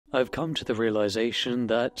I've come to the realization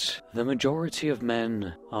that the majority of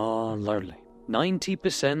men are lonely.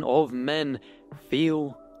 90% of men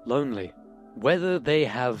feel lonely, whether they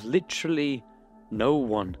have literally no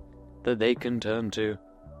one that they can turn to,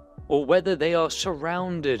 or whether they are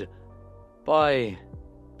surrounded by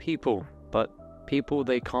people, but people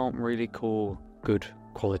they can't really call good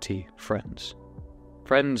quality friends.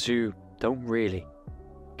 Friends who don't really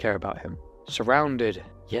care about him. Surrounded,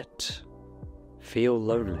 yet feel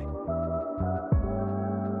lonely.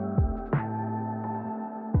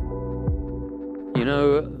 You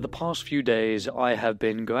know, the past few days I have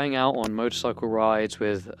been going out on motorcycle rides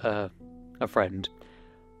with a friend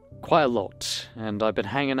quite a lot, and I've been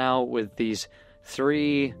hanging out with these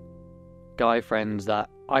 3 guy friends that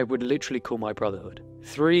I would literally call my brotherhood.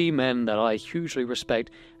 3 men that I hugely respect,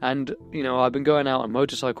 and, you know, I've been going out on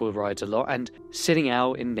motorcycle rides a lot and sitting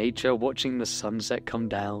out in nature, watching the sunset come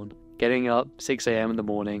down, getting up 6 a.m. in the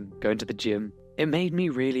morning, going to the gym. It made me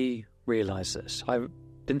really realize this. I've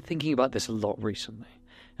been thinking about this a lot recently,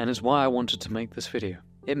 and it's why I wanted to make this video.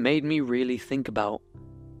 It made me really think about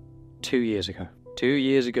 2 years ago. 2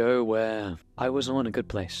 years ago where I was not in a good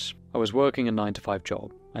place. I was working a 9-to-5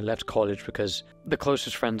 job. I left college because the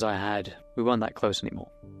closest friends I had, we weren't that close anymore.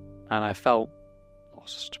 And I felt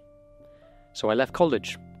lost. So I left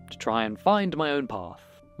college to try and find my own path.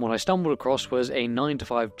 What I stumbled across was a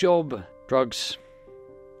 9-to-5 job, drugs,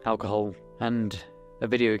 alcohol, and a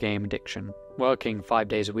video game addiction. Working 5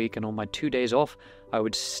 days a week, and on my 2 days off, I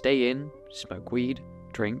would stay in, smoke weed,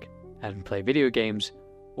 drink, and play video games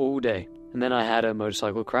all day. And then I had a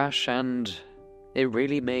motorcycle crash, and it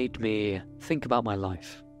really made me think about my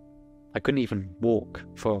life. I couldn't even walk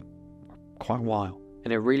for quite a while,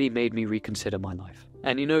 and it really made me reconsider my life.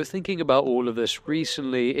 And you know, thinking about all of this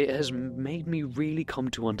recently, it has made me really come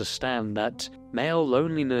to understand that male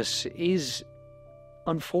loneliness is,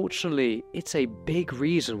 unfortunately, it's a big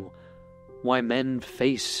reason why men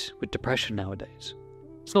face with depression nowadays.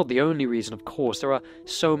 It's not the only reason, of course. There are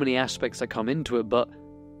so many aspects that come into it, but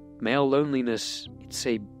male loneliness, it's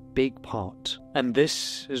a big part. And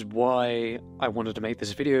this is why I wanted to make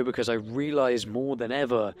this video, because I realized more than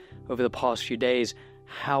ever over the past few days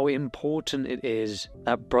how important it is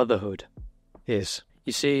that brotherhood is.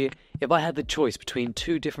 You see, if I had the choice between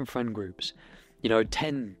 2 different friend groups,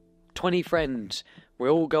 10, 20 friends, we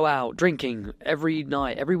all go out drinking every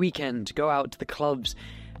night, every weekend, go out to the clubs,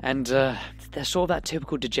 and they're sort of that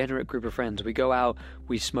typical degenerate group of friends. We go out,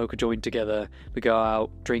 we smoke a joint together, we go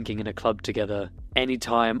out drinking in a club together.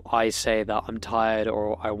 Anytime I say that I'm tired,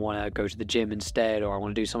 or I want to go to the gym instead, or I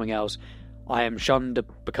want to do something else, I am shunned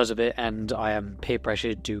because of it, and I am peer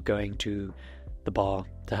pressured to going to the bar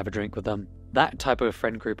to have a drink with them. That type of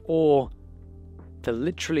friend group, or the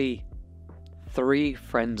literally 3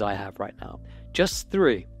 friends I have right now. Just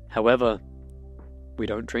 3. However, we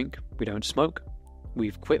don't drink, we don't smoke,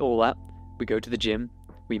 we've quit all that, we go to the gym,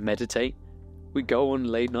 we meditate, we go on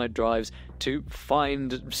late night drives to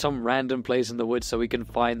find some random place in the woods so we can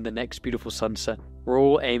find the next beautiful sunset. We're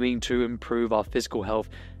all aiming to improve our physical health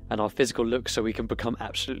and our physical look so we can become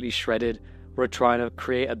absolutely shredded. We're trying to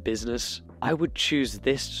create a business. I would choose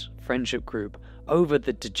this friendship group over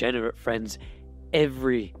the degenerate friends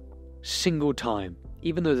every single time.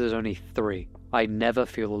 Even though there's only 3, I never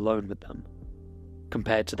feel alone with them.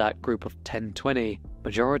 Compared to that group of 10, 20,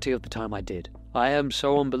 majority of the time I did. I am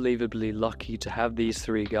so unbelievably lucky to have these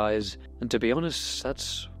 3 guys, and to be honest,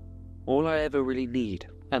 that's all I ever really need.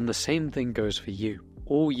 And the same thing goes for you.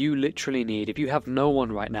 All you literally need, if you have no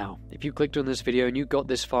one right now, if you clicked on this video and you got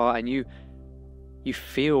this far and you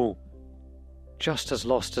feel just as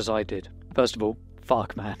lost as I did. First of all,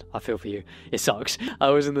 fuck man, I feel for you. It sucks. I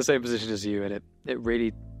was in the same position as you, and it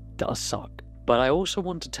really does suck. But I also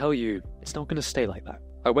want to tell you, it's not going to stay like that.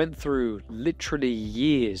 I went through literally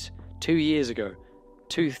years, 2 years ago,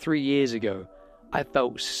 3 years ago, I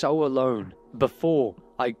felt so alone. Before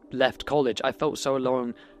I left college, I felt so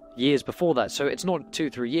alone years before that. So it's not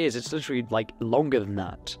 2-3 years, it's literally like longer than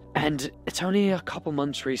that. And it's only a couple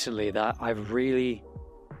months recently that I've really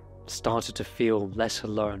started to feel less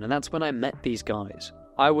alone. And that's when I met these guys.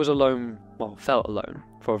 I was alone, well, felt alone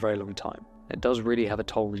for a very long time. It does really have a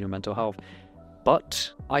toll on your mental health.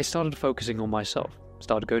 But I started focusing on myself.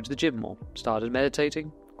 Started going to the gym more. Started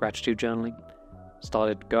meditating, gratitude journaling.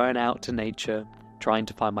 Started going out to nature, trying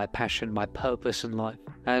to find my passion, my purpose in life.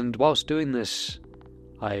 And whilst doing this,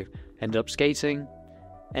 I ended up skating,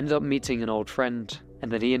 ended up meeting an old friend,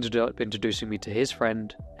 and then he ended up introducing me to his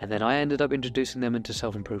friend, and then I ended up introducing them into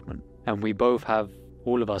self-improvement. And we both have,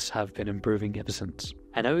 all of us have been improving ever since.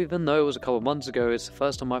 And even though it was a couple of months ago, it's the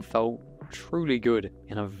first time I felt truly good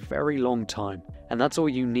in a very long time. And that's all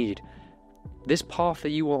you need. This path that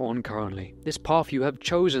you are on currently, this path you have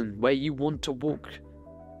chosen, where you want to walk,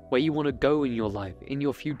 where you want to go in your life, in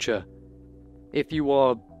your future. If you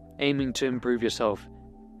are aiming to improve yourself,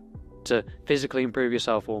 to physically improve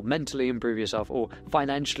yourself, or mentally improve yourself, or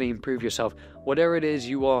financially improve yourself, whatever it is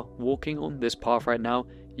you are walking on this path right now,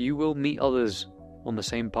 you will meet others on the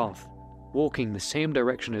same path, walking the same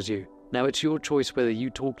direction as you. Now, it's your choice whether you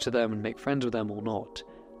talk to them and make friends with them or not,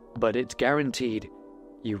 but it's guaranteed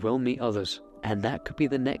you will meet others. And that could be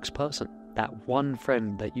the next person, that one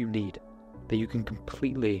friend that you need, that you can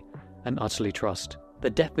completely and utterly trust.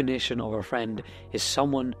 The definition of a friend is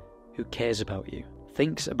someone who cares about you,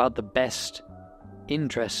 thinks about the best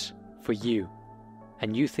interests for you,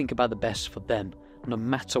 and you think about the best for them, no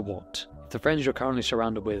matter what. If the friends you're currently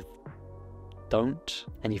surrounded with don't,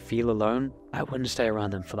 and you feel alone, I wouldn't stay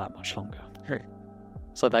around them for that much longer.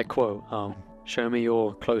 It's like that quote, show me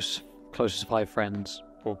your closest 5 friends,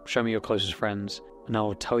 or show me your closest friends, and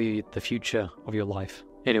I'll tell you the future of your life.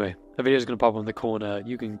 Anyway, the video is going to pop on the corner.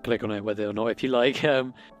 You can click on it whether or not if you like.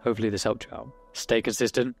 Hopefully this helped you out. Stay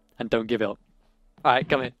consistent and don't give up. Alright,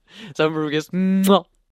 come here. So, Rugus.